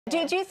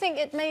Do you think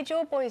it made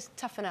your boys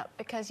toughen up?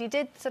 Because you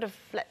did sort of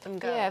let them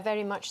go. Yeah,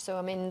 very much so.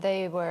 I mean,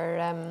 they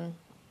were...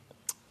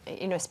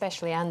 you know,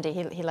 especially Andy,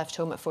 he left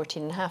home at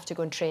 14 and a half to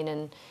go and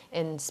train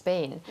in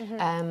Spain.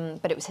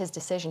 But it was his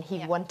decision.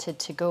 He wanted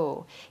to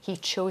go. He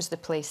chose the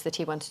place that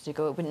he wanted to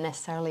go. It wouldn't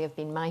necessarily have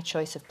been my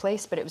choice of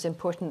place, but it was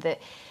important that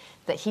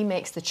he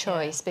makes the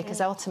choice, because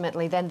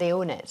ultimately then they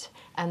own it.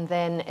 And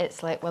then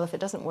it's like, well, if it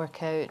doesn't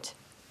work out,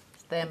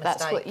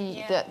 that's what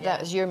that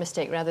was your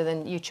mistake rather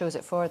than you chose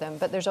it for them.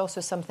 But there's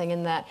also something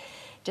in that,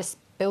 just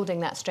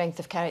building that strength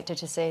of character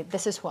to say,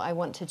 this is what I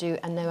want to do,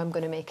 and now I'm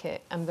going to make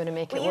it. I'm going to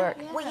make it work.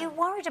 Were you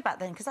worried about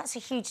that? Because that's a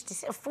huge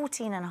decision,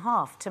 14 and a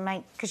half to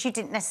make, because you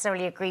didn't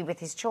necessarily agree with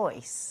his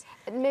choice.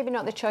 Maybe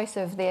not the choice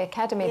of the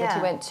academy that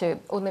he went to,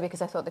 only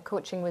because I thought the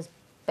coaching was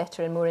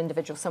better and more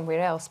individual somewhere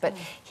else, but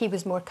he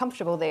was more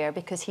comfortable there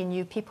because he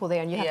knew people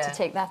there, and you have to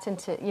take that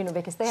into, you know,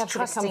 because they have to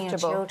be comfortable.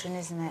 Trusting your children,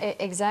 isn't it?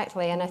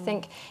 Exactly, and I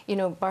think, you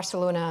know,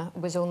 Barcelona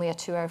was only a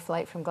 2-hour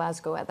flight from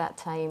Glasgow at that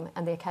time,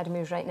 and the academy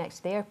was right next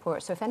to the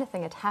airport, so if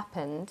anything had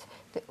happened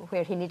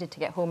where he needed to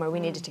get home or we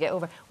needed to get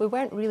over, we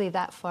weren't really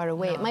that far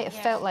away. No. It might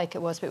have felt like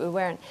it was, but we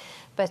weren't.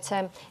 But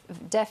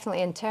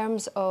definitely in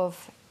terms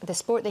of the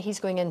sport that he's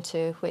going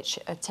into, which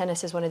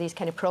tennis is one of these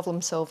kind of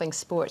problem-solving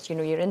sports, you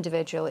know, you're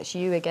individual, it's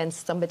you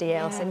against somebody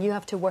else, and you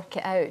have to work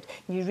it out.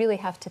 You really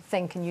have to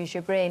think and use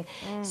your brain.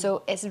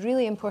 So it's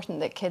really important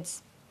that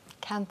kids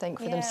can think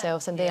for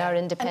themselves, and they are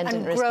independent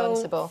and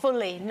responsible. Grow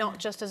fully, not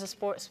just as a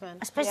sportsman.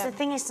 I suppose the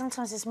thing is,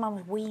 sometimes as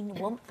mums, we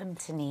want them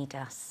to need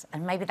us,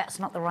 and maybe that's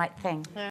not the right thing.